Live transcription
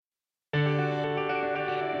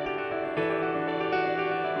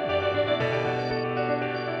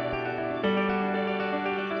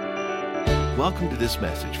Welcome to this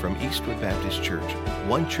message from Eastwood Baptist Church,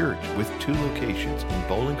 one church with two locations in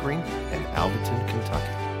Bowling Green and Alvaton,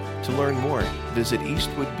 Kentucky. To learn more, visit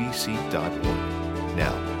eastwoodbc.org.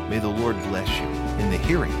 Now, may the Lord bless you in the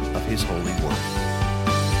hearing of His holy word.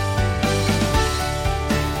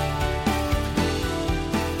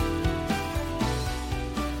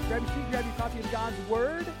 Grab your seat, grab your copy of God's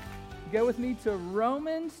Word. Go with me to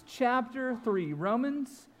Romans chapter 3.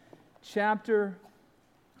 Romans chapter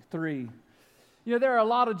 3. You know, there are a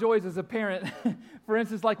lot of joys as a parent. For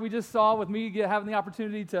instance, like we just saw with me having the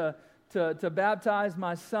opportunity to baptize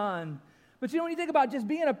my son. But you know, when you think about just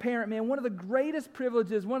being a parent, man, one of the greatest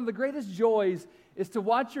privileges, one of the greatest joys is to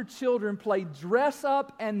watch your children play dress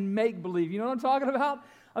up and make believe. You know what I'm talking about?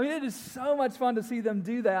 I mean, it is so much fun to see them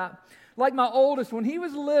do that. Like my oldest, when he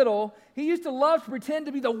was little, he used to love to pretend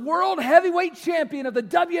to be the world heavyweight champion of the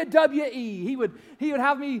WWE.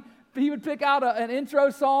 He would pick out an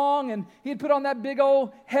intro song, and he'd put on that big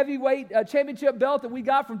old heavyweight championship belt that we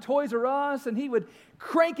got from Toys R Us, and he would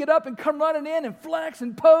crank it up and come running in and flex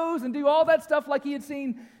and pose and do all that stuff like he had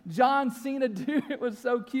seen John Cena do. It was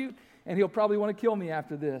so cute, and he'll probably want to kill me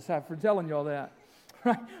after this for telling you all that.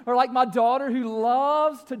 Right? Or like my daughter, who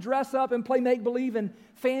loves to dress up and play make-believe in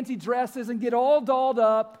fancy dresses and get all dolled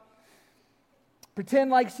up,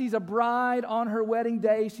 pretend like she's a bride on her wedding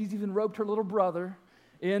day. She's even roped her little brother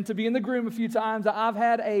into being the groom a few times. I've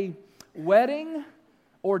had a wedding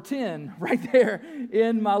or 10 right there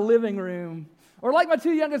in my living room. Or like my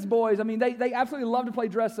two youngest boys, I mean, they absolutely love to play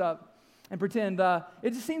dress up and pretend.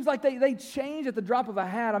 It just seems like they change at the drop of a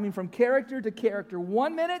hat. I mean, from character to character.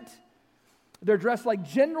 1 minute, they're dressed like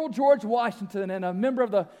General George Washington and a member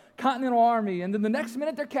of the Continental Army. And then the next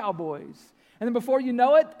minute, they're cowboys. And then before you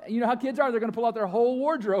know it, you know how kids are, they're going to pull out their whole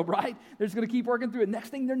wardrobe, right? They're just going to keep working through it. Next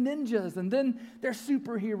thing, they're ninjas, and then they're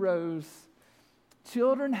superheroes.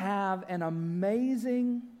 Children have an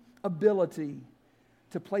amazing ability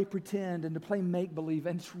to play pretend and to play make-believe,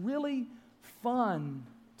 and it's really fun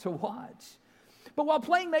to watch. But while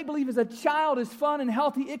playing make-believe as a child is fun and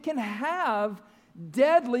healthy, it can have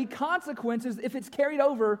deadly consequences if it's carried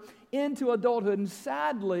over into adulthood. And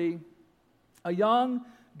sadly, a young,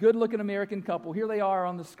 good-looking American couple. Here they are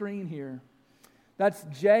on the screen here. That's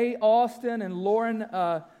Jay Austin and Lauren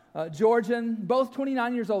Georgian, both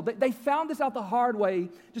 29 years old. They found this out the hard way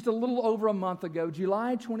just a little over a month ago,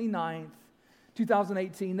 July 29th,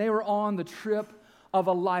 2018. They were on the trip of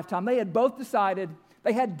a lifetime. They had both decided,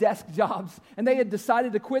 they had desk jobs, and they had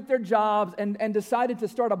decided to quit their jobs and decided to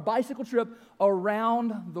start a bicycle trip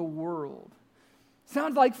around the world.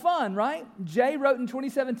 Sounds like fun, right? Jay wrote in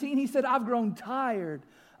 2017, he said, "I've grown tired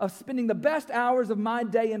of spending the best hours of my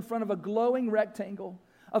day in front of a glowing rectangle,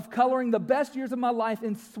 of coloring the best years of my life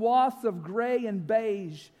in swaths of gray and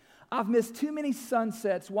beige. I've missed too many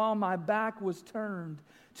sunsets while my back was turned,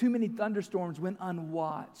 too many thunderstorms went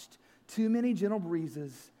unwatched, too many gentle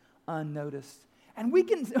breezes unnoticed." And we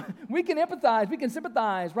can empathize, we can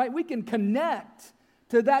sympathize, right? We can connect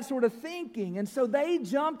to that sort of thinking. And so they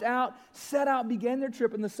jumped out, set out, began their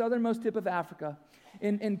trip in the southernmost tip of Africa,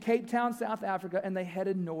 in Cape Town, South Africa, and they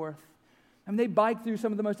headed north. And they biked through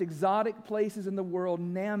some of the most exotic places in the world,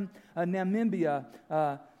 Namibia,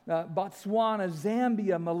 Botswana,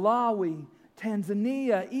 Zambia, Malawi,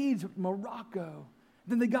 Tanzania, Egypt, Morocco.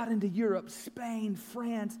 Then they got into Europe, Spain,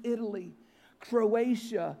 France, Italy,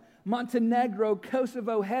 Croatia, Montenegro,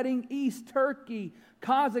 Kosovo, heading east, Turkey,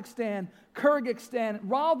 Kazakhstan, Kyrgyzstan.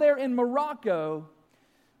 While they're in Morocco,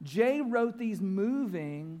 Jay wrote these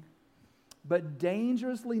moving but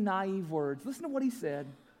dangerously naive words. Listen to what he said.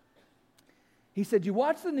 He said, "You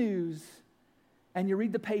watch the news and you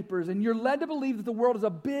read the papers and you're led to believe that the world is a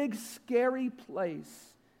big, scary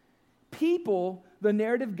place. People, the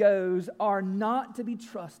narrative goes, are not to be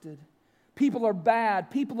trusted. People are bad.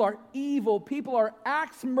 People are evil. People are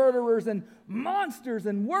axe murderers and monsters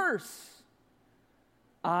and worse.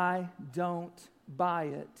 I don't buy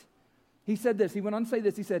it." He said this. He went on to say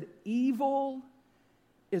this. He said, "Evil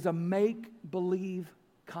is a make-believe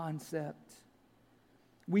concept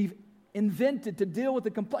we've invented to deal with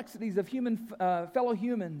the complexities of fellow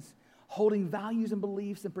humans, holding values and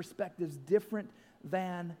beliefs and perspectives different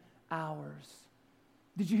than ours."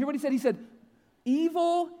 Did you hear what he said? He said,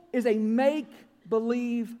 evil is a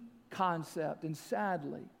make-believe concept. And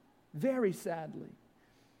sadly, very sadly,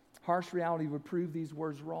 harsh reality would prove these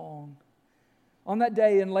words wrong. On that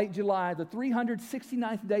day in late July, the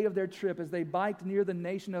 369th day of their trip, as they biked near the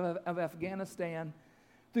nation of Afghanistan,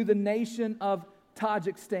 through the nation of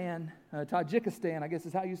Tajikistan, I guess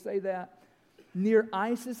is how you say that, near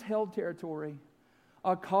ISIS-held territory,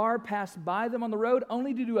 A car passed by them on the road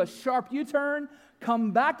only to do a sharp U-turn,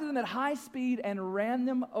 come back to them at high speed, and ran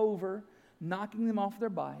them over, knocking them off their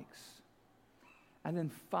bikes. And then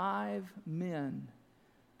 5 men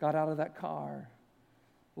got out of that car,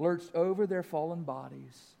 lurched over their fallen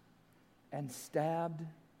bodies, and stabbed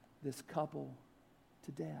this couple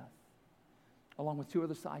to death, along with 2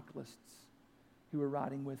 other cyclists who were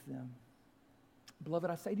riding with them. Beloved,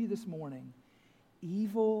 I say to you this morning,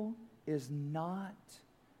 evil is not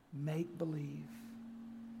make-believe.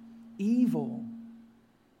 Evil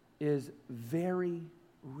is very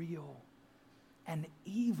real. And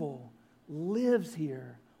evil lives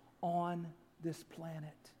here on this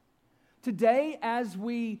planet. Today, as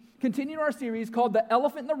we continue our series called The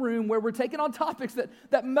Elephant in the Room, where we're taking on topics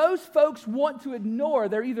that most folks want to ignore.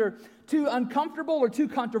 They're either too uncomfortable or too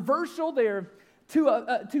controversial. They're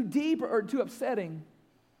too deep or too upsetting.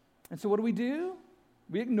 And so what do?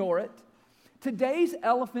 We ignore it. Today's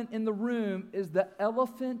elephant in the room is the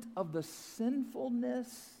elephant of the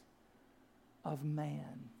sinfulness of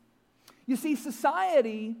man. You see,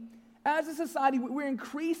 as a society, we're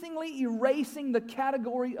increasingly erasing the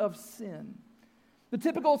category of sin. The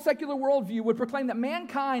typical secular worldview would proclaim that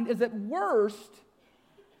mankind is at worst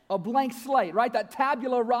a blank slate, right? That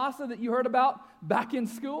tabula rasa that you heard about back in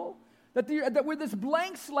school. That we're this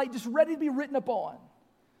blank slate just ready to be written upon.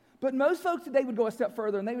 But most folks today would go a step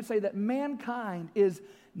further and they would say that mankind is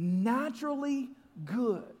naturally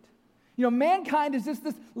good. You know, mankind is just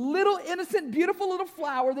this little innocent, beautiful little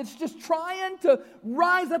flower that's just trying to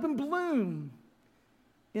rise up and bloom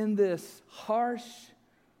in this harsh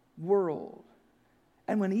world.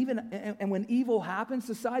 And when evil happens,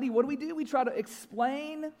 society, what do? We try to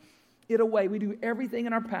explain it away. We do everything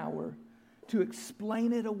in our power to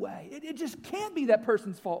explain it away. It just can't be that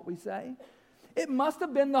person's fault, we say. It must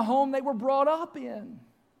have been the home they were brought up in.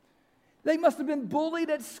 They must have been bullied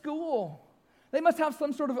at school. They must have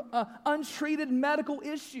some sort of untreated medical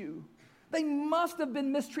issue. They must have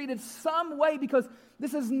been mistreated some way because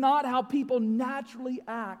this is not how people naturally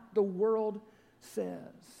act, the world says.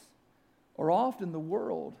 Or often the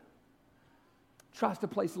world tries to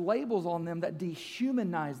place labels on them that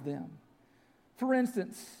dehumanize them. For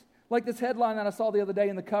instance, like this headline that I saw the other day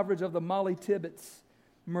in the coverage of the Molly Tibbetts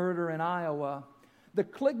murder in Iowa. The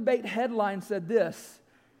clickbait headline said this: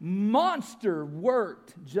 monster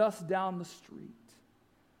worked just down the street.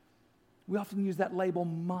 We often use that label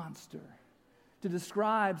monster to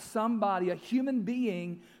describe somebody, a human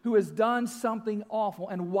being who has done something awful.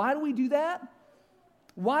 And why do we do that?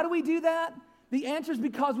 Why do we do that? The answer is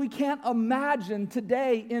because we can't imagine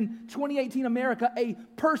today in 2018 America a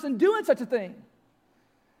person doing such a thing.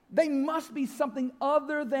 They must be something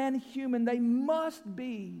other than human. They must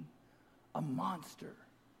be a monster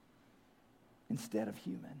instead of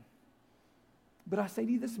human. But I say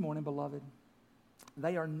to you this morning, beloved,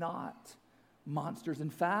 they are not monsters. In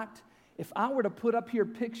fact, if I were to put up here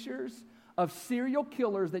pictures of serial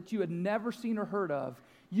killers that you had never seen or heard of,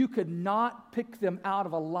 you could not pick them out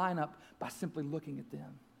of a lineup by simply looking at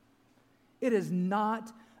them. It's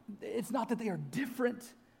not that they are different.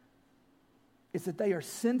 It's that they are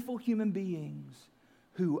sinful human beings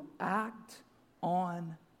who act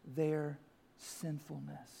on their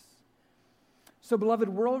sinfulness. So, beloved,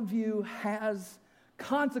 worldview has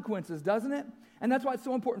consequences, doesn't it? And that's why it's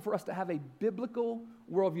so important for us to have a biblical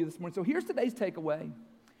worldview this morning. So here's today's takeaway.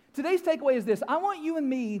 Today's takeaway is this: I want you and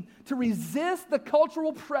me to resist the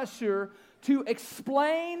cultural pressure to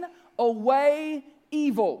explain away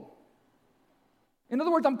evil. In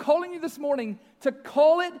other words, I'm calling you this morning to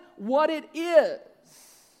call it what it is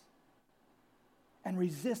and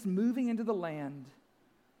resist moving into the land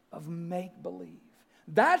of make-believe.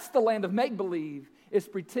 That's the land of make-believe, is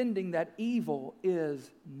pretending that evil is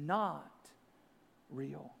not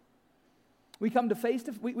real. We come face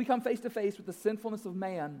to face with the sinfulness of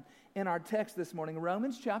man in our text this morning.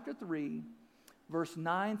 Romans chapter 3, verse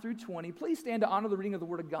 9 through 20. Please stand to honor the reading of the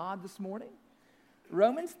Word of God this morning.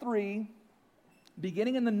 Romans 3,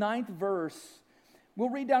 beginning in the 9th verse, we'll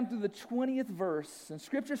read down through the 20th verse. And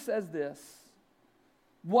Scripture says this: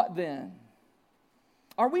 what then?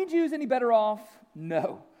 Are we Jews any better off?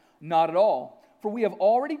 No, not at all. For we have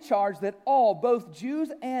already charged that all, both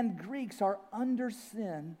Jews and Greeks, are under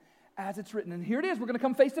sin, as it's written. And here it is. We're going to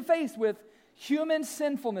come face to face with human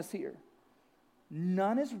sinfulness here.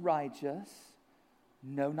 None is righteous,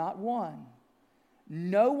 no, not one.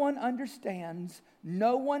 No one understands.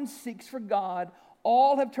 No one seeks for God.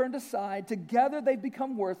 All have turned aside. Together they've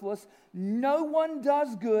become worthless. No one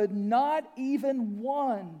does good, not even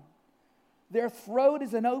one. Their throat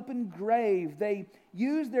is an open grave. They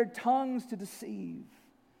use their tongues to deceive.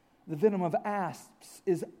 The venom of asps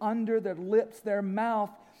is under their lips. Their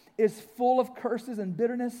mouth is full of curses and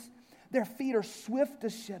bitterness. Their feet are swift to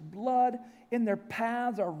shed blood. In their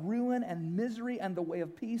paths are ruin and misery, and the way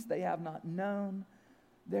of peace they have not known.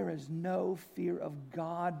 There is no fear of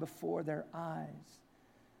God before their eyes.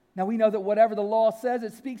 Now we know that whatever the law says,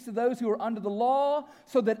 it speaks to those who are under the law,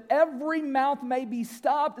 so that every mouth may be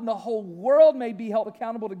stopped and the whole world may be held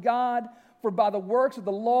accountable to God. For by the works of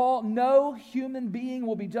the law, no human being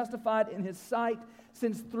will be justified in his sight,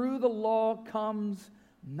 since through the law comes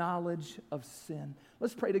knowledge of sin.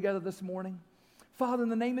 Let's pray together this morning. Father, in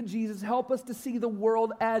the name of Jesus, help us to see the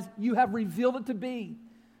world as you have revealed it to be.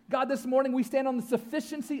 God, this morning we stand on the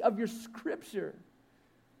sufficiency of your Scripture.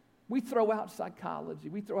 We throw out psychology,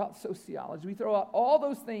 we throw out sociology, we throw out all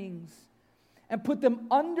those things and put them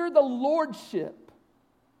under the lordship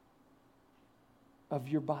of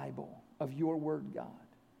your Bible, of your Word, God.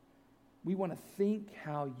 We want to think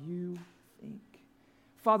how you think.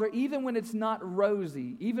 Father, even when it's not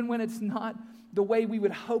rosy, even when it's not the way we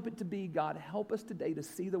would hope it to be, God, help us today to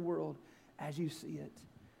see the world as you see it.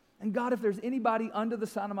 And God, if there's anybody under the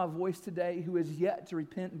sound of my voice today who is yet to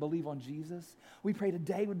repent and believe on Jesus, we pray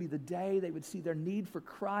today would be the day they would see their need for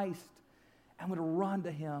Christ and would run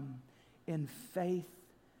to him in faith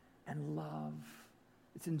and love.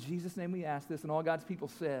 It's in Jesus' name we ask this, and all God's people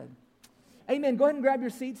said, amen. Go ahead and grab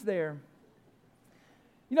your seats there.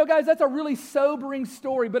 You know, guys, that's a really sobering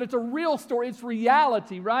story, but it's a real story. It's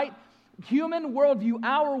reality, right? Human worldview,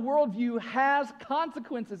 our worldview has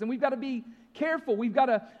consequences, and we've got to be careful. We've got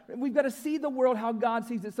to see the world how God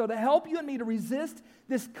sees it. So to help you and me to resist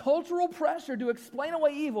this cultural pressure to explain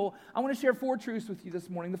away evil, I want to share 4 truths with you this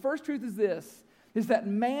morning. The first truth is this, is that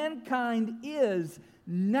mankind is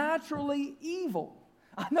naturally evil.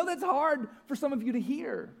 I know that's hard for some of you to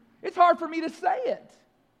hear. It's hard for me to say it.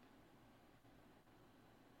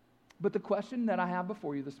 But the question that I have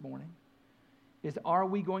before you this morning is, are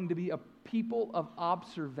we going to be a people of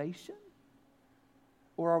observation,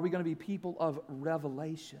 or are we going to be people of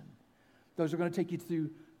revelation? Those are going to take you through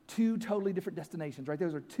 2 totally different destinations, right?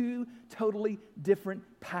 Those are 2 totally different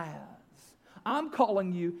paths. I'm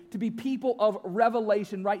calling you to be people of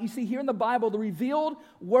revelation, right? You see, here in the Bible, the revealed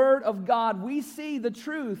Word of God, we see the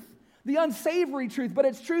truth, the unsavory truth, but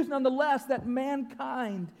it's truth nonetheless, that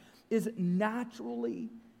mankind is naturally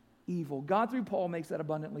evil. God, through Paul, makes that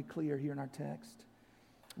abundantly clear here in our text.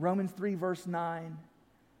 Romans 3, verse 9.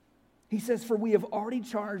 He says, for we have already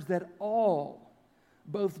charged that all,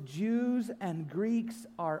 both Jews and Greeks,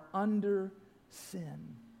 are under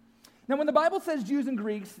sin. Now, when the Bible says Jews and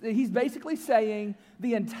Greeks, he's basically saying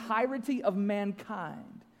the entirety of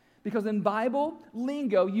mankind. Because in Bible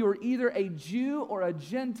lingo, you are either a Jew or a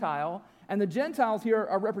Gentile, and the Gentiles here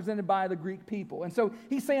are represented by the Greek people. And so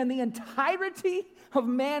he's saying the entirety of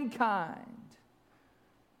mankind.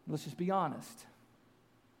 Let's just be honest.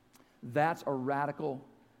 That's a radical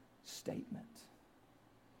statement.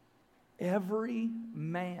 Every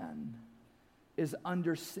man is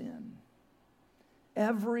under sin.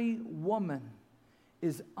 Every woman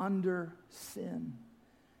is under sin.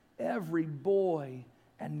 Every boy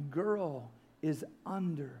and girl is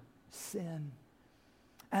under sin.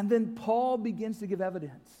 And then Paul begins to give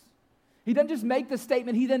evidence. He doesn't just make the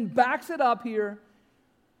statement, he then backs it up here,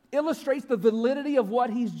 illustrates the validity of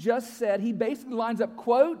what he's just said. He basically lines up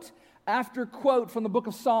quote after quote from the book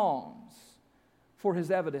of Psalms for his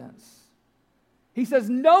evidence. He says,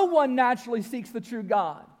 no one naturally seeks the true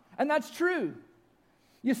God. And that's true.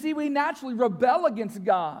 You see, we naturally rebel against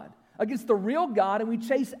God, against the real God, and we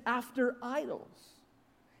chase after idols.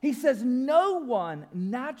 He says no one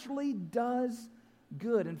naturally does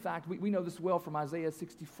good. In fact, we know this well from Isaiah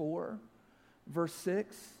 64, verse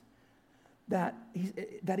 6, that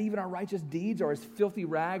even our righteous deeds are as filthy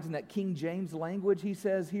rags. In that King James language, he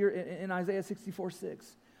says here in Isaiah 64,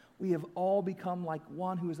 6, we have all become like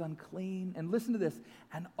one who is unclean. And listen to this,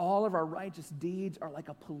 and all of our righteous deeds are like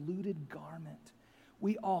a polluted garment.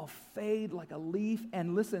 We all fade like a leaf,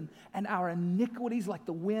 and listen, and our iniquities like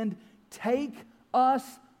the wind take us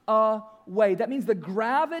away. That means the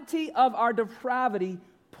gravity of our depravity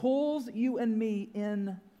pulls you and me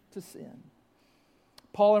into sin.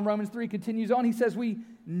 Paul in Romans 3 continues on. He says, we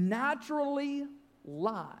naturally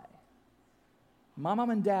lie. My mom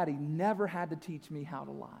and daddy never had to teach me how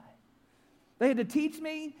to lie. They had to teach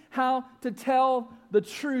me how to tell the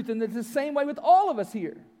truth, and it's the same way with all of us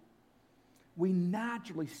here. We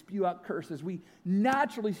naturally spew out curses. We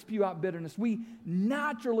naturally spew out bitterness. We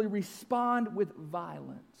naturally respond with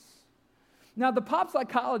violence. Now, the pop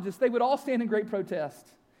psychologists, they would all stand in great protest.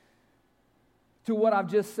 to what I've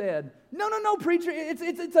just said. No, preacher,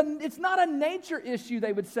 it's not a nature issue,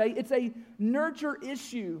 they would say. It's a nurture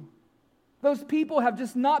issue. Those people have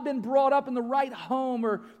just not been brought up in the right home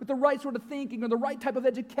or with the right sort of thinking or the right type of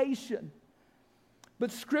education.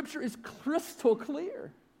 But Scripture is crystal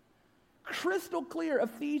clear. Crystal clear.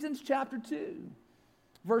 Ephesians chapter 2,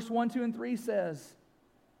 verse 1, 2, and 3 says,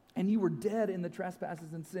 "And you were dead in the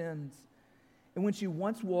trespasses and sins, in which you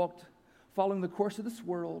once walked, following the course of this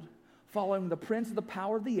world, following the prince of the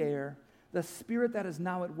power of the air, the spirit that is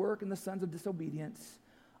now at work in the sons of disobedience,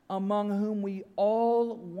 among whom we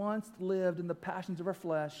all once lived in the passions of our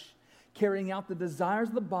flesh, carrying out the desires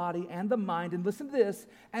of the body and the mind," and listen to this,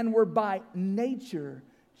 "and were by nature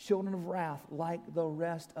children of wrath like the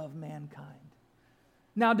rest of mankind."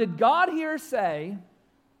 Now, did God here say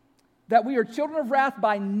that we are children of wrath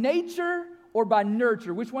by nature or by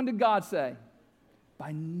nurture? Which one did God say?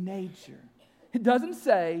 By nature. It doesn't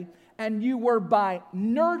say, "and you were by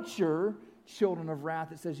nurture children of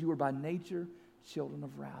wrath." It says you were by nature children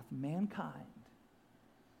of wrath. Mankind.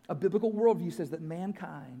 A biblical worldview says that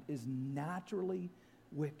mankind is naturally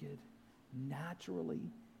wicked,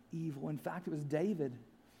 naturally evil. In fact, it was David,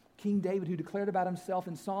 King David, who declared about himself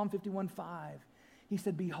in Psalm 51:5. He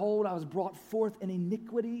said, "Behold, I was brought forth in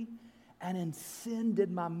iniquity, and in sin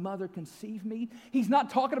did my mother conceive me." He's not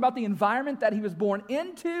talking about the environment that he was born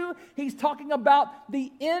into. He's talking about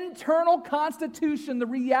the internal constitution, the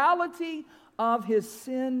reality of his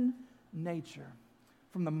sin nature.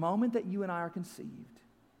 From the moment that you and I are conceived,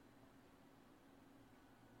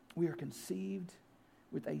 we are conceived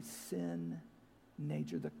with a sin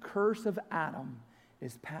nature. The curse of Adam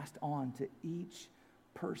is passed on to each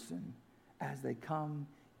person as they come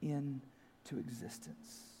into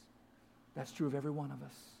existence. That's true of every one of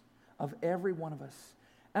us. Of every one of us.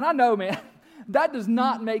 And I know, man, that does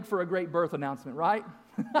not make for a great birth announcement, right?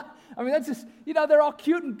 I mean, that's just, they're all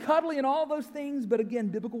cute and cuddly and all those things. But again,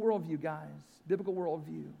 biblical worldview, guys. Biblical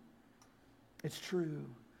worldview. It's true.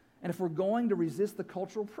 And if we're going to resist the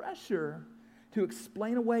cultural pressure to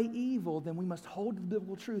explain away evil, then we must hold to the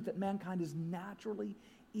biblical truth that mankind is naturally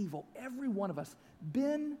evil. Every one of us.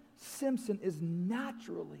 Ben Simpson is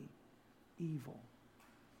naturally evil.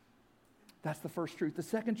 That's the first truth. The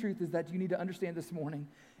second truth is that you need to understand this morning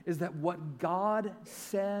is that what God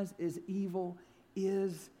says is evil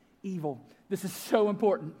is evil. This is so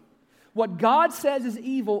important. What God says is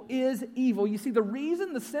evil is evil. You see, the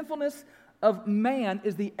reason the sinfulness of man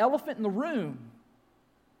is the elephant in the room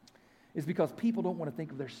is because people don't want to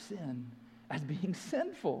think of their sin as being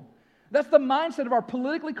sinful. That's the mindset of our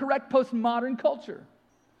politically correct postmodern culture.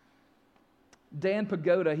 Dan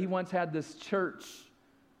Pagoda, he once had this church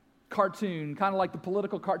cartoon, kind of like the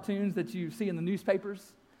political cartoons that you see in the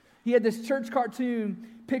newspapers. He had this church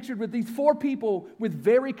cartoon pictured with these four people with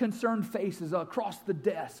very concerned faces across the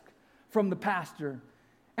desk from the pastor.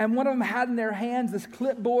 And one of them had in their hands this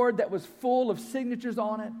clipboard that was full of signatures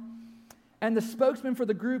on it. And the spokesman for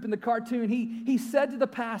the group in the cartoon, he said to the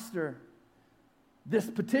pastor, "This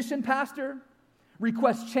petition, pastor,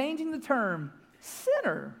 requests changing the term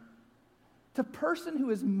sinner to person who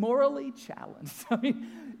is morally challenged." I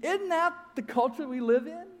mean, isn't that the culture we live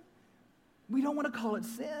in? We don't want to call it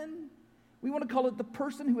sin. We want to call it the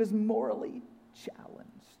person who is morally challenged.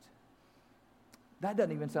 That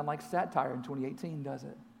doesn't even sound like satire in 2018, does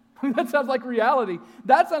it? That sounds like reality.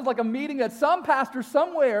 That sounds like a meeting that some pastor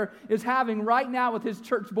somewhere is having right now with his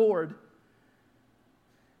church board.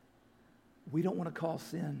 We don't want to call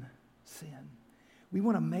sin, sin. We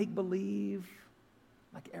want to make believe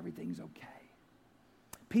like everything's okay.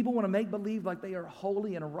 People want to make believe like they are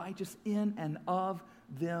holy and righteous in and of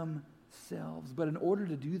themselves. But in order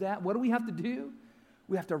to do that, what do we have to do?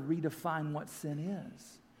 We have to redefine what sin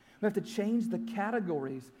is. We have to change the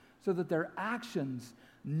categories so that their actions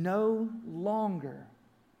no longer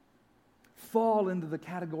fall into the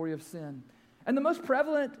category of sin. And the most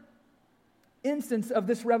prevalent instance of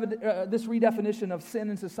this redefinition of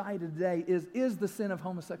sin in society today is the sin of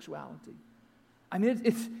homosexuality. I mean,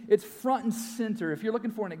 it's front and center. If you're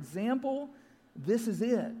looking for an example, this is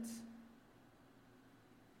it.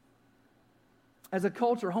 As a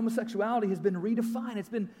culture, homosexuality has been redefined. It's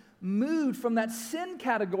been moved from that sin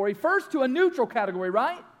category first to a neutral category,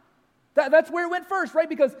 right? That's where it went first, right?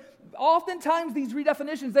 Because oftentimes these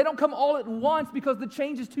redefinitions, they don't come all at once because the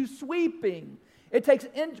change is too sweeping. It takes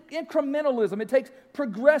incrementalism. It takes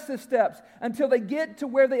progressive steps until they get to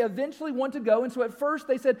where they eventually want to go. And so at first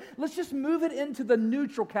they said, let's just move it into the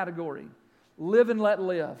neutral category. Live and let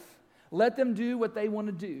live. Let them do what they want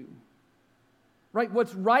to do. Right?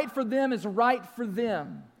 What's right for them is right for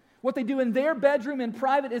them. What they do in their bedroom in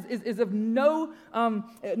private is of no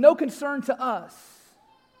concern to us.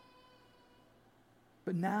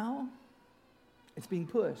 But now, it's being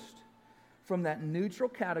pushed from that neutral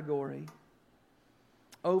category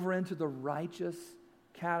over into the righteous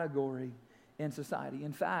category in society.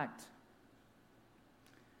 In fact,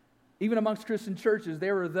 even amongst Christian churches,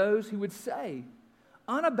 there are those who would say,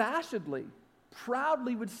 unabashedly,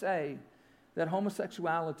 proudly would say, that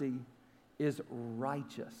homosexuality is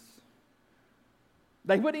righteous.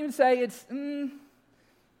 They wouldn't even say it's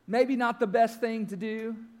maybe not the best thing to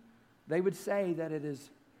do. They would say that it is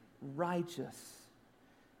righteous.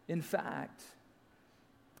 In fact,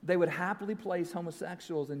 they would happily place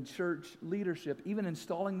homosexuals in church leadership, even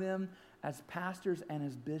installing them as pastors and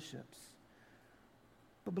as bishops.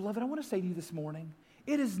 But beloved, I want to say to you this morning,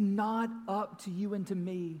 it is not up to you and to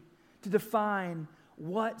me to define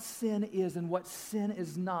what sin is and what sin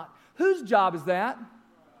is not. Whose job is that?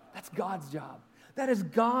 That's God's job. That is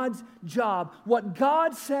God's job. What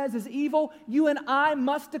God says is evil, you and I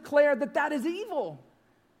must declare that that is evil.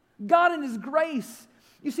 God in His grace.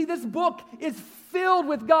 You see, this book is filled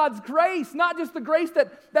with God's grace, not just the grace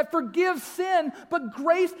that forgives sin, but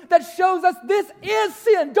grace that shows us this is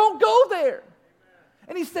sin. Don't go there.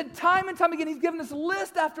 And He said time and time again, He's given us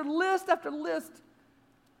list after list after list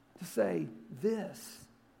to say, this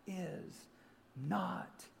is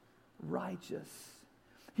not righteous.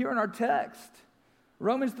 Here in our text,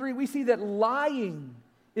 Romans 3, we see that lying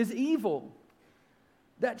is evil,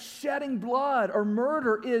 that shedding blood or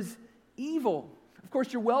murder is evil. Of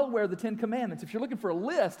course, you're well aware of the Ten Commandments. If you're looking for a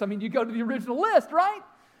list, you go to the original list, right?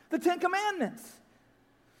 The Ten Commandments.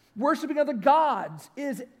 Worshiping other gods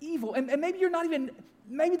is evil. And maybe you're not even,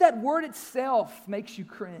 maybe that word itself makes you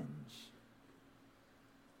cringe.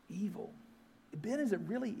 Evil. Ben, is it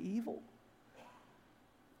really evil?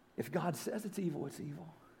 If God says it's evil, it's evil.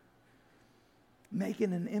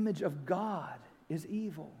 Making an image of God is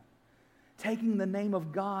evil. Taking the name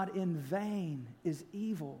of God in vain is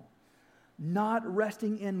evil. Not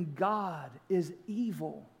resting in God is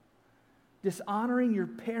evil. Dishonoring your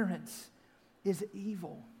parents is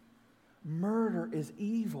evil. Murder is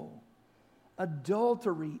evil.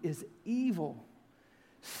 Adultery is evil.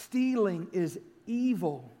 Stealing is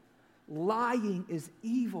evil. Lying is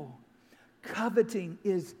evil. Coveting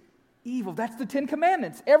is evil. That's the Ten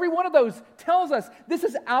Commandments. Every one of those tells us this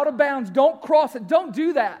is out of bounds. Don't cross it. Don't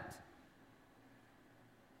do that.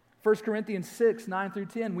 1 Corinthians 6, 9 through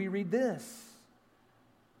 10, we read this.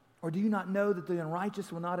 Or do you not know that the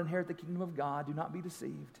unrighteous will not inherit the kingdom of God? Do not be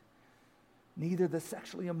deceived. Neither the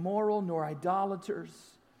sexually immoral, nor idolaters,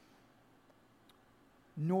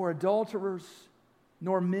 nor adulterers,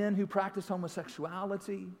 nor men who practice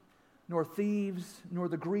homosexuality, nor thieves, nor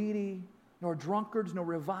the greedy, nor drunkards, nor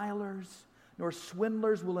revilers, nor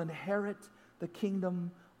swindlers will inherit the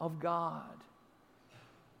kingdom of God.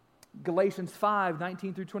 Galatians 5,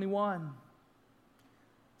 19 through 21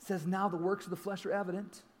 says, now the works of the flesh are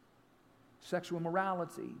evident. Sexual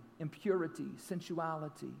immorality, impurity,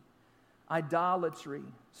 sensuality, idolatry,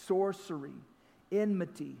 sorcery,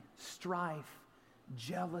 enmity, strife,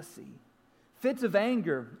 jealousy, fits of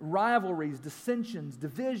anger, rivalries, dissensions,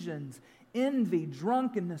 divisions, envy,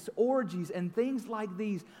 drunkenness, orgies, and things like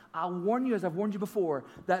these. I'll warn you, as I've warned you before,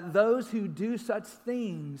 that those who do such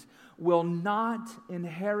things will not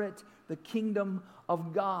inherit the kingdom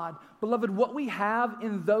of God. Beloved, what we have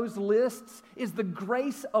in those lists is the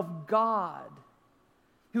grace of God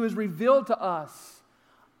who has revealed to us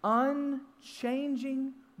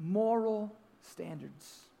unchanging moral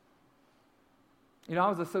standards. You know, I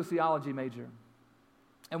was a sociology major,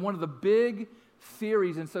 and one of the big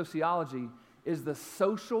theories in sociology is the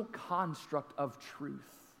social construct of truth.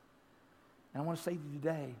 And I want to say to you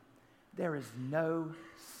today, there is no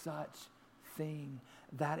such thing.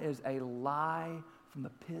 That is a lie from the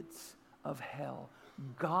pits of hell.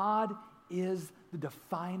 God is the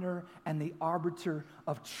definer and the arbiter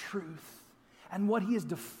of truth. And what He has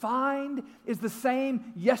defined is the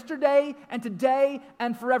same yesterday and today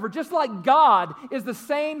and forever. Just like God is the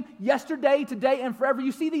same yesterday, today, and forever.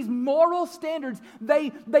 You see, these moral standards,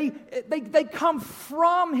 they come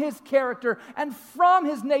from His character and from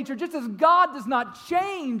His nature. Just as God does not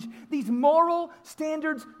change, these moral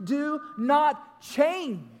standards do not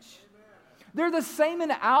change. They're the same in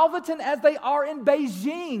Alvaton as they are in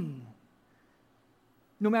Beijing.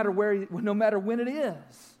 No matter when it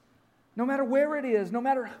is. No matter where it is, no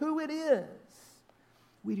matter who it is,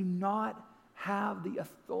 we do not have the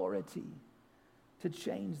authority to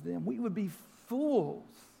change them. We would be fools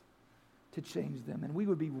to change them, and we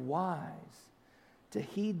would be wise to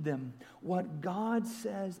heed them. What God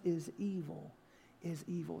says is evil is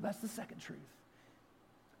evil. That's the second truth.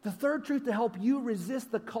 The third truth to help you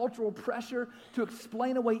resist the cultural pressure to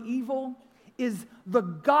explain away evil is the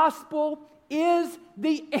gospel is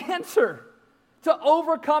the answer to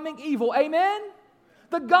overcoming evil. Amen?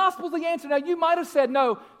 The gospel is the answer. Now, you might have said,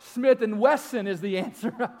 no, Smith & Wesson is the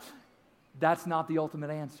answer. That's not the ultimate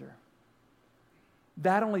answer.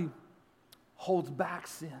 That only holds back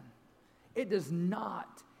sin. It does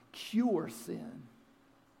not cure sin.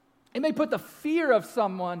 It may put the fear of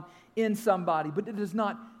someone in somebody, but it does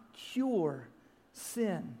not cure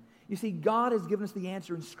sin. You see, God has given us the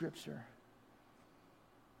answer in Scripture.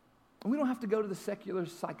 And we don't have to go to the secular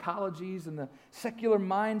psychologies and the secular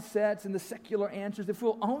mindsets and the secular answers. If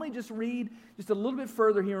we'll only just read just a little bit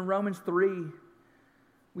further here in Romans 3,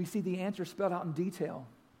 we see the answer spelled out in detail.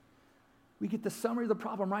 We get the summary of the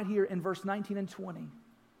problem right here in verse 19 and 20.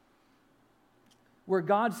 Where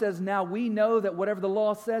God says, now we know that whatever the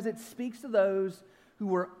law says, it speaks to those who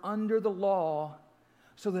were under the law,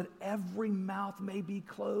 so that every mouth may be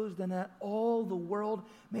closed and that all the world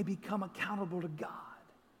may become accountable to God.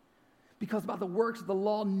 Because by the works of the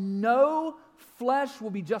law, no flesh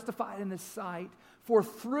will be justified in His sight, for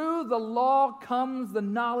through the law comes the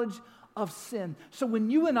knowledge of sin. So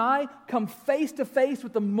when you and I come face to face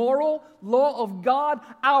with the moral law of God,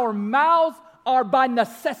 our mouths are by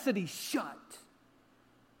necessity shut.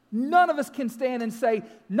 None of us can stand and say,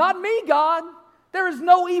 not me, God. There is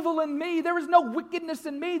no evil in me. There is no wickedness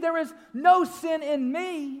in me. There is no sin in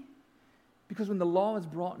me. Because when the law is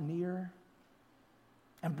brought near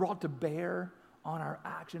and brought to bear on our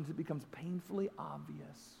actions, it becomes painfully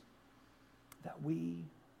obvious that we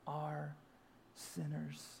are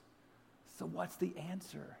sinners. So what's the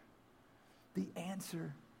answer? The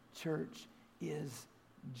answer, church, is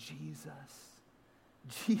Jesus.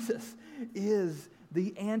 Jesus is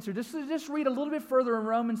the answer. Just read a little bit further in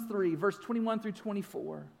Romans 3, verse 21 through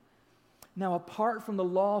 24. Now, apart from the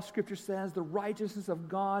law, Scripture says, the righteousness of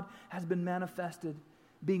God has been manifested,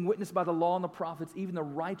 being witnessed by the law and the prophets, even the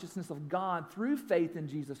righteousness of God through faith in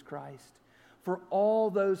Jesus Christ, for all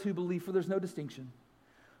those who believe, for there's no distinction.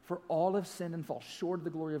 For all have sinned and fall short of the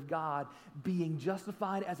glory of God, being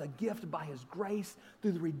justified as a gift by His grace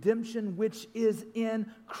through the redemption which is in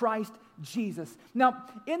Christ Jesus. Now,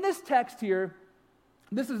 in this text here,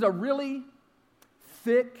 this is a really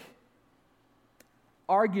thick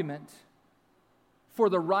argument for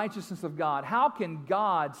the righteousness of God. How can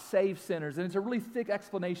God save sinners? And it's a really thick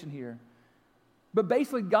explanation here. But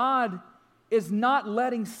basically, God is not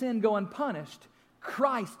letting sin go unpunished.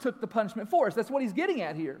 Christ took the punishment for us. That's what He's getting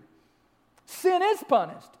at here. Sin is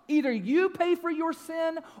punished. Either you pay for your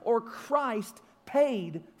sin or Christ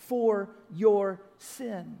paid for your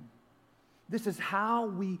sin. This is how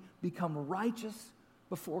we become righteous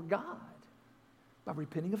before God, by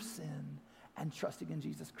repenting of sin and trusting in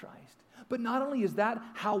Jesus Christ. But not only is that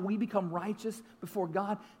how we become righteous before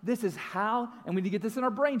God, this is how, and we need to get this in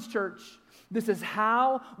our brains, church, this is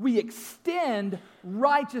how we extend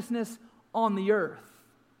righteousness on the earth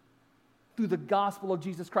through the gospel of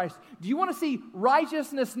Jesus Christ. Do you want to see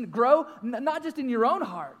righteousness grow, not just in your own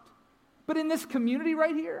heart, but in this community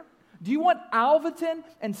right here? Do you want Alvaton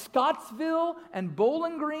and Scottsville and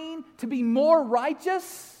Bowling Green to be more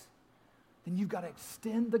righteous? Then you've got to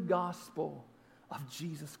extend the gospel of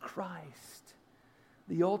Jesus Christ.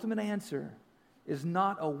 The ultimate answer is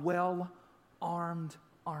not a well-armed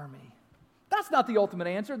army. That's not the ultimate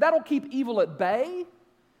answer. That'll keep evil at bay.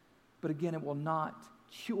 But again, it will not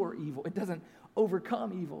cure evil. It doesn't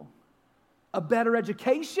overcome evil. A better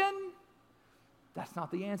education? That's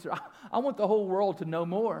not the answer. I want the whole world to know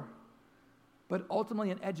more. But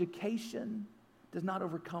ultimately, an education does not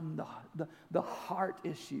overcome the heart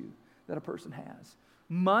issue that a person has.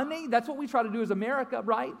 Money, that's what we try to do as America,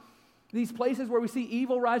 right? These places where we see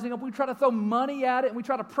evil rising up, we try to throw money at it, and we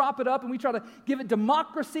try to prop it up, and we try to give it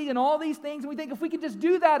democracy and all these things, and we think if we could just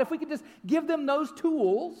do that, if we could just give them those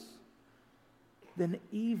tools, then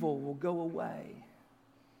evil will go away.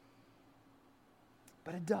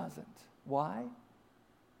 But it doesn't. Why?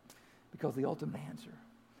 Because the ultimate answer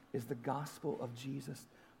is the gospel of Jesus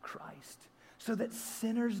Christ. So that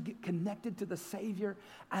sinners get connected to the Savior.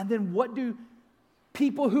 And then what do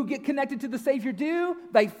people who get connected to the Savior do?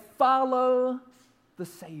 They follow the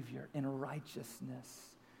Savior in righteousness.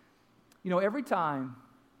 You know, every time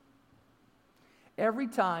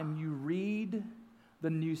you read the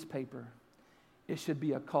newspaper, it should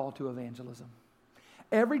be a call to evangelism.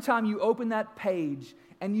 Every time you open that page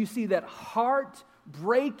and you see that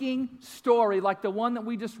heart-breaking story like the one that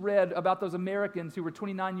we just read about those Americans who were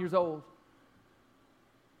 29 years old,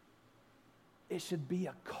 it should be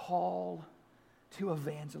a call to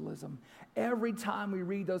evangelism. Every time we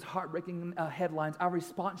read those heartbreaking headlines, our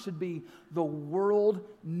response should be, the world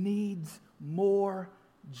needs more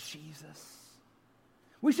Jesus.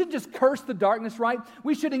 We shouldn't just curse the darkness, right?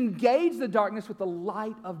 We should engage the darkness with the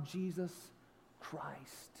light of Jesus Christ.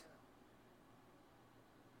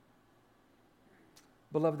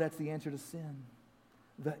 Beloved, that's the answer to sin.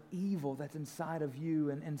 The evil that's inside of you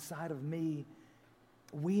and inside of me.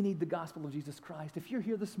 We need the gospel of Jesus Christ. If you're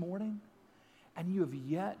here this morning and you have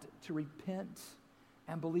yet to repent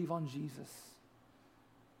and believe on Jesus,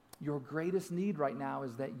 your greatest need right now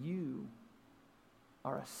is that you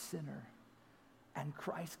are a sinner and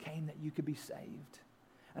Christ came that you could be saved.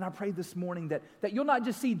 And I pray this morning that you'll not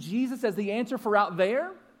just see Jesus as the answer for out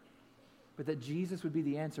there, but that Jesus would be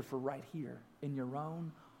the answer for right here in your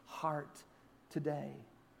own heart today.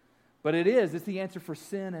 But it's the answer for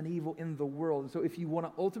sin and evil in the world. And so if you want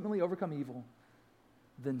to ultimately overcome evil,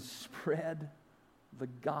 then spread the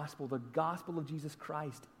gospel. The gospel of Jesus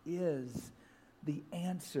Christ is the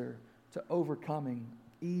answer to overcoming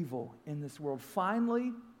evil in this world.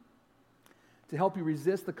 Finally, to help you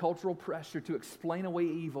resist the cultural pressure to explain away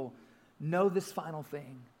evil, know this final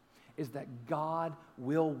thing, is that God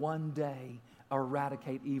will one day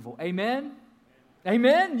eradicate evil. Amen?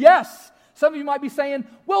 Amen? Yes. Some of you might be saying,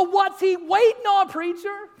 well, what's he waiting on,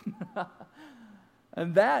 preacher?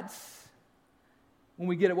 And that's when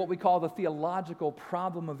we get at what we call the theological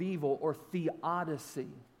problem of evil, or theodicy.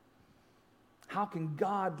 How can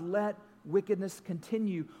God let wickedness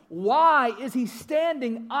continue? Why is he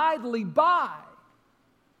standing idly by?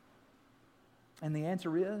 And the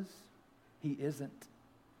answer is, he isn't.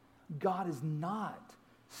 God is not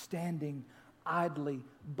standing idly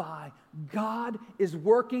by. God is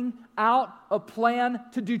working out a plan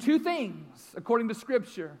to do two things, according to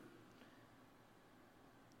Scripture.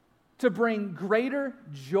 To bring greater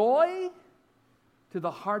joy to the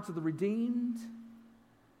hearts of the redeemed,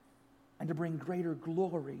 and to bring greater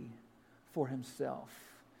glory for himself.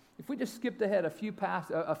 If we just skipped ahead a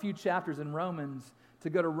few chapters in Romans to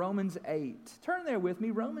go to Romans 8. Turn there with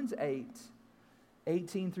me, Romans 8,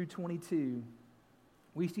 18 through 22.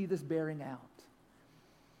 We see this bearing out.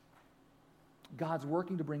 God's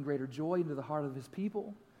working to bring greater joy into the heart of his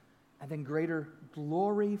people, and then greater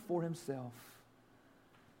glory for himself.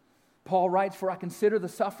 Paul writes, "For I consider the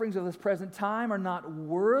sufferings of this present time are not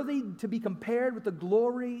worthy to be compared with the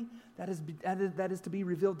glory that is to be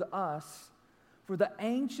revealed to us. For the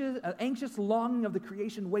anxious longing of the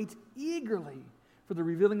creation waits eagerly for the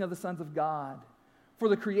revealing of the sons of God. For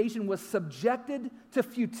the creation was subjected to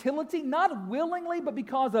futility, not willingly, but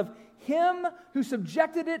because of him who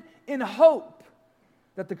subjected it, in hope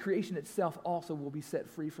that the creation itself also will be set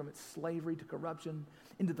free from its slavery to corruption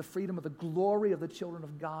into the freedom of the glory of the children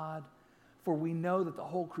of God. For we know that the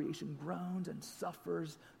whole creation groans and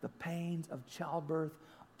suffers the pains of childbirth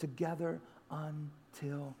together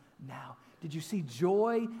until now." Did you see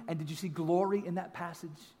joy and did you see glory in that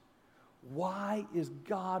passage? Why is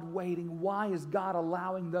God waiting? Why is God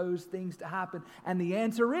allowing those things to happen? And the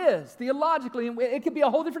answer is, theologically, and it could be a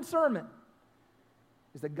whole different sermon,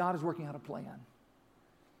 is that God is working out a plan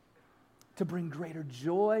to bring greater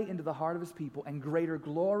joy into the heart of his people and greater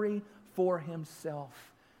glory for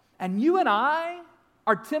himself. And you and I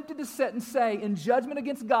are tempted to sit and say, in judgment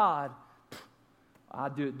against God,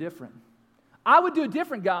 I'd do it different. I would do it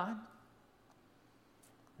different, God.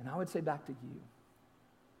 And I would say back to you,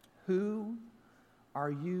 who are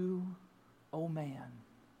you, O man,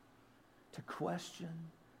 to question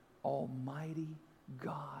Almighty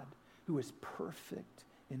God, who is perfect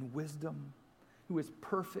in wisdom, who is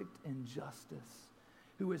perfect in justice,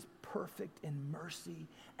 who is perfect in mercy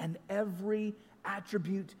and every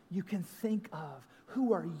attribute you can think of?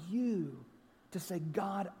 Who are you to say,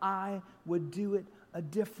 God, I would do it a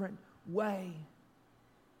different way?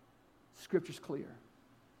 Scripture's clear.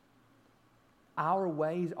 Our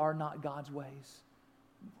ways are not God's ways.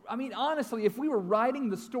 I mean, honestly, if we were writing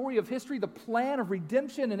the story of history, the plan of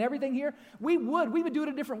redemption and everything here, we would do it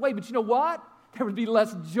a different way. But you know what? There would be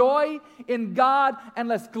less joy in God and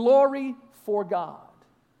less glory for God.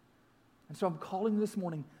 And so I'm calling this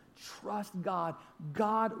morning, trust God.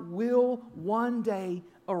 God will one day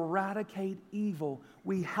eradicate evil.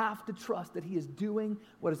 We have to trust that he is doing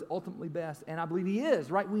what is ultimately best. And I believe he is,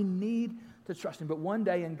 right? We need to trust him. But one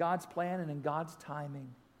day in God's plan and in God's timing,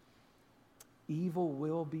 evil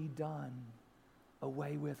will be done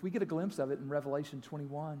away with. We get a glimpse of it in Revelation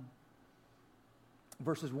 21,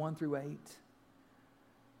 verses 1 through 8.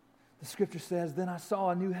 The scripture says, "Then I saw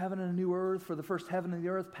a new heaven and a new earth, for the first heaven and the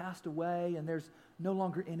earth passed away, and there's no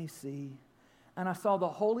longer any sea. And I saw the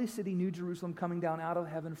holy city, New Jerusalem, coming down out of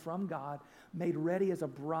heaven from God, made ready as a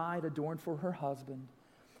bride adorned for her husband.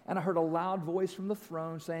 And I heard a loud voice from the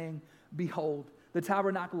throne saying, Behold, the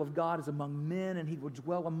tabernacle of God is among men, and he will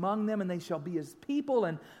dwell among them, and they shall be his people,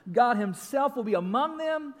 and God himself will be among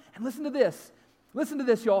them. And listen to this. Listen to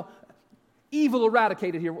this, y'all. Evil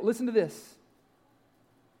eradicated here. Listen to this.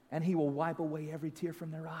 And he will wipe away every tear from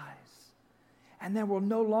their eyes. And there will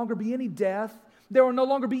no longer be any death. There will no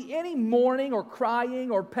longer be any mourning or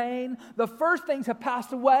crying or pain. The first things have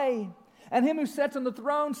passed away. And him who sits on the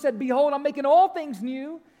throne said, Behold, I'm making all things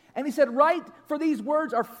new. And he said, Write, for these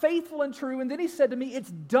words are faithful and true. And then he said to me,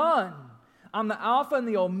 It's done. I'm the Alpha and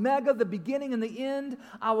the Omega, the beginning and the end.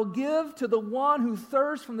 I will give to the one who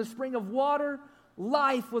thirsts from the spring of water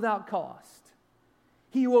life without cost.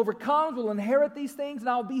 He who overcomes will inherit these things, and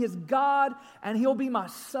I will be his God, and he'll be my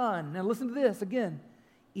son. Now listen to this again.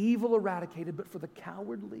 Evil eradicated, but for the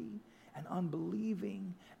cowardly and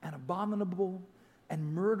unbelieving and abominable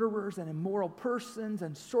and murderers and immoral persons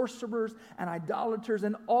and sorcerers and idolaters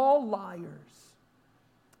and all liars,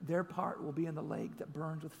 their part will be in the lake that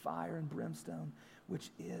burns with fire and brimstone,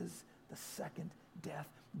 which is the second death.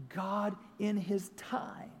 God in his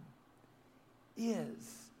time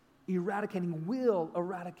will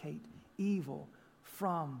eradicate evil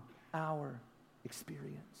from our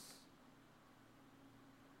experience.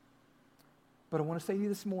 But I want to say to you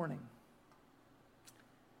this morning,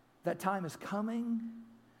 that time is coming,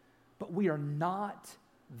 but we are not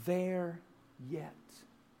there yet.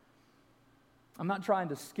 I'm not trying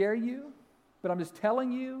to scare you, but I'm just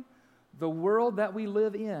telling you, the world that we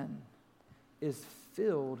live in is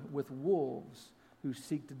filled with wolves who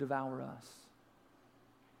seek to devour us.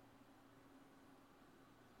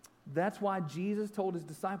 That's why Jesus told his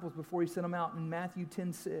disciples before he sent them out in Matthew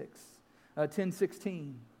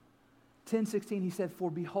 10:16, he said, For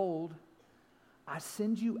behold, I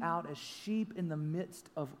send you out as sheep in the midst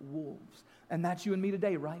of wolves. And that's you and me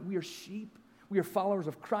today, right? We are sheep. We are followers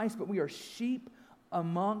of Christ, but we are sheep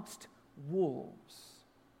amongst wolves.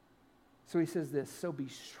 So he says this, So be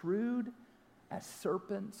shrewd as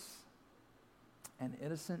serpents and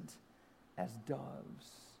innocent as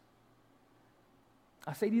doves.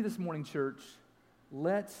 I say to you this morning, church,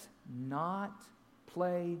 let's not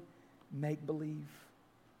play make-believe.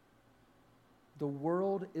 The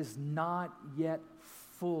world is not yet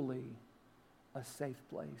fully a safe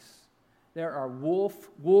place. There are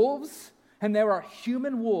wolves, and there are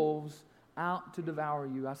human wolves out to devour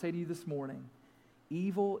you. I say to you this morning,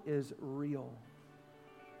 evil is real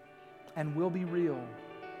and will be real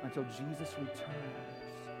until Jesus returns.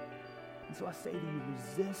 And so I say to you,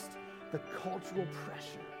 resist the cultural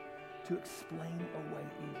pressure to explain away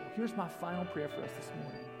evil. Here's my final prayer for us this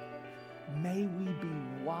morning. May we be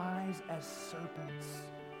wise as serpents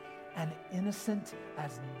and innocent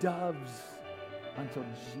as doves until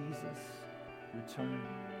Jesus returns.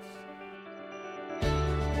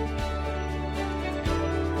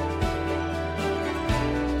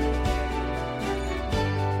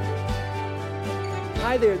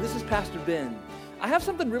 Hi there, this is Pastor Ben. I have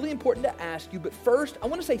something really important to ask you, but first, I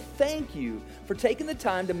want to say thank you for taking the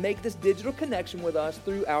time to make this digital connection with us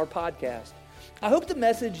through our podcast. I hope the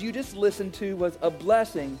message you just listened to was a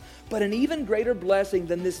blessing, but an even greater blessing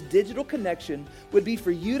than this digital connection would be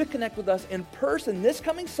for you to connect with us in person this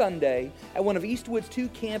coming Sunday at one of Eastwood's 2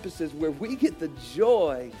 campuses where we get the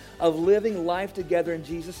joy of living life together in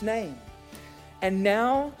Jesus' name. And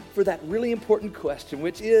now for that really important question,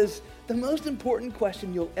 which is the most important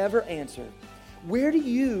question you'll ever answer. Where do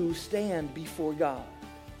you stand before God?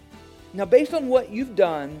 Now, based on what you've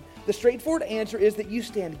done, the straightforward answer is that you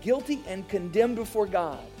stand guilty and condemned before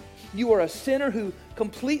God. You are a sinner who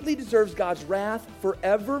completely deserves God's wrath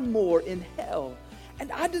forevermore in hell.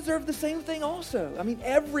 And I deserve the same thing also. I mean,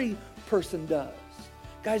 every person does.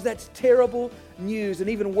 Guys, that's terrible news. And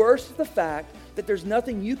even worse is the fact that there's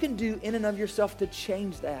nothing you can do in and of yourself to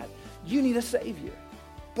change that. You need a Savior.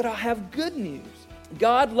 But I have good news.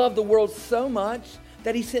 God loved the world so much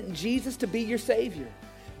that he sent Jesus to be your Savior.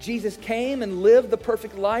 Jesus came and lived the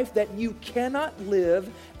perfect life that you cannot live,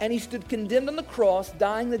 and he stood condemned on the cross,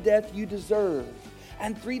 dying the death you deserve.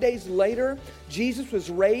 And 3 days later, Jesus was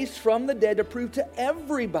raised from the dead to prove to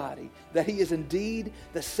everybody that he is indeed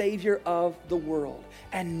the Savior of the world.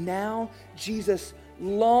 And now Jesus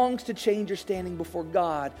longs to change your standing before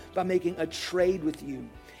God by making a trade with you.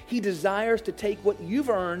 He desires to take what you've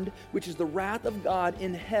earned, which is the wrath of God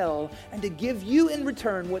in hell, and to give you in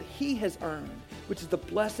return what he has earned, which is the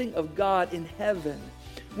blessing of God in heaven.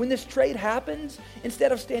 When this trade happens,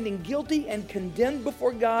 instead of standing guilty and condemned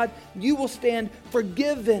before God, you will stand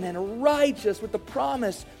forgiven and righteous with the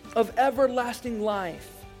promise of everlasting life.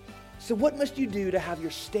 So what must you do to have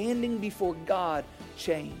your standing before God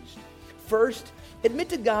changed? First, admit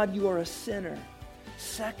to God you are a sinner.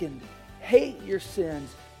 Second, hate your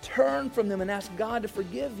sins. Turn from them and ask God to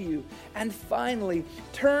forgive you. And finally,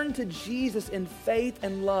 turn to Jesus in faith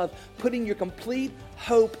and love, putting your complete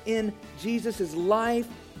hope in Jesus' life,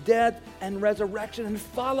 death, and resurrection, and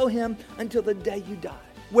follow him until the day you die.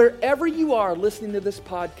 Wherever you are listening to this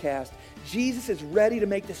podcast, Jesus is ready to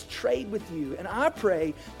make this trade with you. And I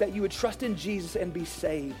pray that you would trust in Jesus and be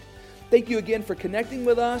saved. Thank you again for connecting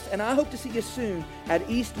with us, and I hope to see you soon at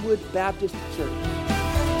Eastwood Baptist Church.